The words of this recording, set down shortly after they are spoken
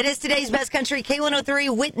It is today's Best Country,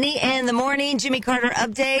 K103, Whitney and the Morning, Jimmy Carter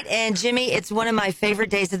update. And Jimmy, it's one of my favorite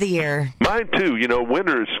days of the year. Mine too. You know,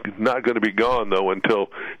 winter is not going to be gone, though, until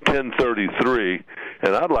 10:33.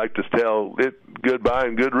 And I'd like to tell it goodbye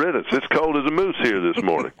and good riddance. It's cold as a moose here this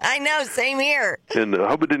morning. I know, same here. And I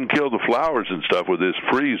hope it didn't kill the flowers and stuff with this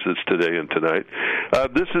freeze that's today and tonight.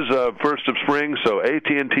 This is first of spring, so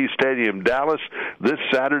AT&T Stadium, Dallas, this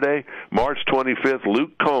Saturday, March 25th,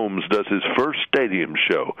 Luke Combs does his first stadium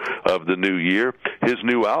show of the new year. His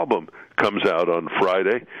new album comes out on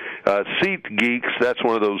Friday. Seat Geeks, that's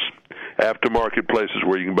one of those aftermarket places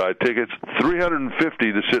where you can buy tickets. $350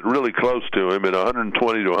 to sit really close to him, and $120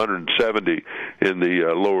 to $170 in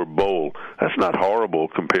the lower bowl. That's not horrible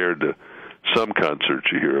compared to some concerts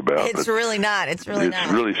you hear about. It's really not. It's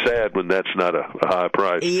really sad when that's not a high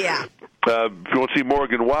price. Yeah. If you want to see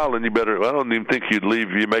Morgan Wallen, you better. I don't even think you'd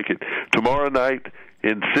leave if you make it tomorrow night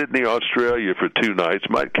in Sydney, Australia for 2 nights.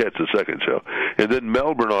 Might catch the second show. And then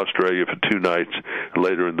Melbourne, Australia for 2 nights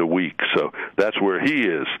later in the week. So that's where he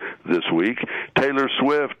is this week. Taylor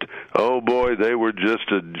Swift, oh boy, they were just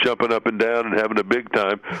jumping up and down and having a big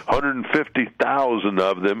time. 150,000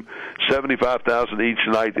 of them, 75,000 each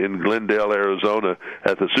night in Glendale, Arizona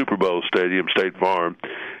at the Super Bowl Stadium, State Farm.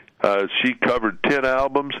 She covered 10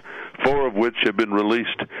 albums, 4 of which have been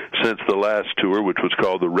released since the last tour, which was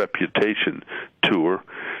called the Reputation Tour.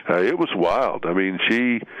 It was wild. I mean,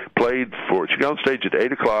 she got on stage at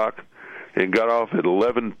 8 o'clock and got off at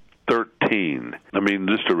 11:13. I mean,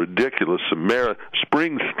 just a ridiculous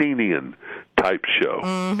Springsteenian type show.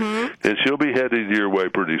 Mm-hmm. And she'll be headed your way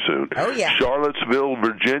pretty soon. Oh, yeah. Charlottesville,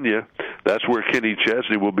 Virginia, that's where Kenny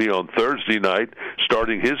Chesney will be on Thursday night,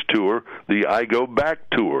 starting his tour, the I Go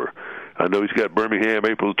Back Tour. I know he's got Birmingham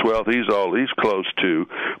April 12th. He's close to.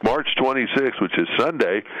 March 26th, which is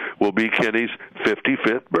Sunday, will be Kenny's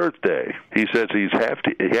 55th birthday. He says he's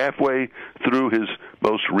halfway through his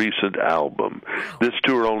most recent album. This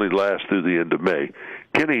tour only lasts through the end of May.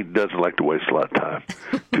 Kenny doesn't like to waste a lot of time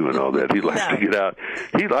doing all that. He likes to get out.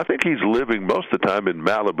 I think he's living most of the time in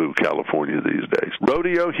Malibu, California these days.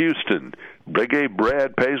 Rodeo Houston. They gave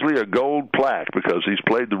Brad Paisley a gold plaque because he's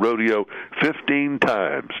played the rodeo 15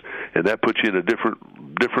 times, and that puts you in a different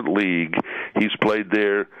league. He's played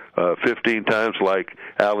there 15 times like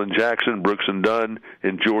Alan Jackson, Brooks and Dunn,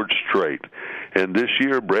 and George Strait. And this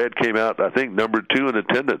year, Brad came out, I think, number 2 in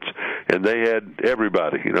attendance, and they had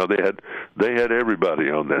everybody. You know, they had everybody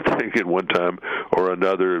on that thing at one time or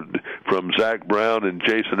another, from Zach Brown and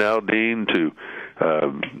Jason Aldean to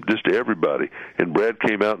just everybody. And Brad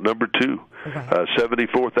came out number 2.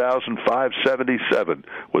 74,577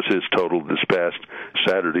 was his total this past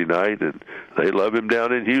Saturday night, and they love him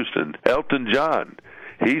down in Houston. Elton John.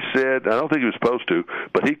 He said, I don't think he was supposed to,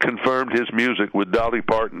 but he confirmed his music with Dolly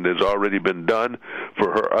Parton has already been done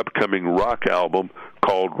for her upcoming rock album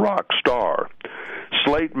called Rock Star.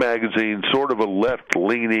 Slate magazine, sort of a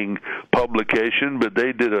left-leaning publication, but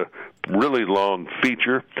they did a really long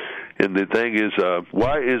feature. And the thing is,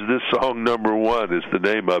 why is this song number 1 is the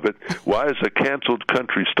name of it. Why does a canceled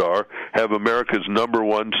country star have America's number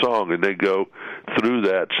 1 song? And they go through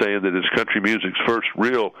that, saying that it's country music's first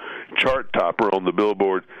real chart topper on the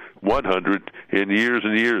Billboard 100 in years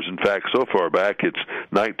and years. In fact, so far back, it's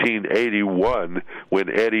 1981 when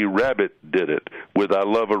Eddie Rabbitt did it with I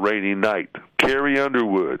Love a Rainy Night. Carrie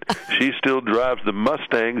Underwood, she still drives the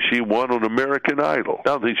Mustang she won on American Idol. I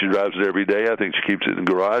don't think she drives it every day. I think she keeps it in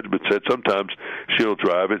the garage, but said sometimes she'll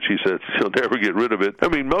drive it. She says she'll never get rid of it. I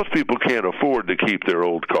mean, most people can't afford to keep their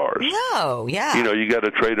old cars. No, yeah. You know, you got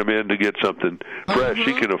to trade them in to get something fresh.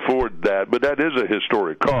 She can afford that, but that is a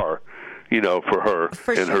historic car, you know, for her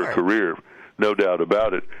and her career, no doubt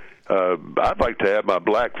about it. I'd like to have my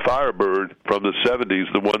black Firebird from the 70s,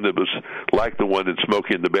 the one that was like the one in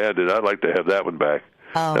Smokey and the Bandit. I'd like to have that one back.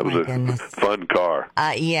 Oh, that was a goodness. Fun car.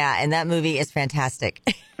 Yeah, and that movie is fantastic.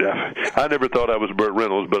 Yeah, I never thought I was Burt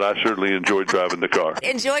Reynolds, but I certainly enjoyed driving the car.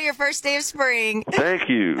 Enjoy your first day of spring. Thank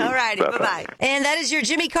you. All righty, bye-bye. And that is your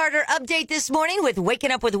Jimmy Carter update this morning with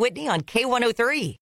Waking Up with Whitney on K103.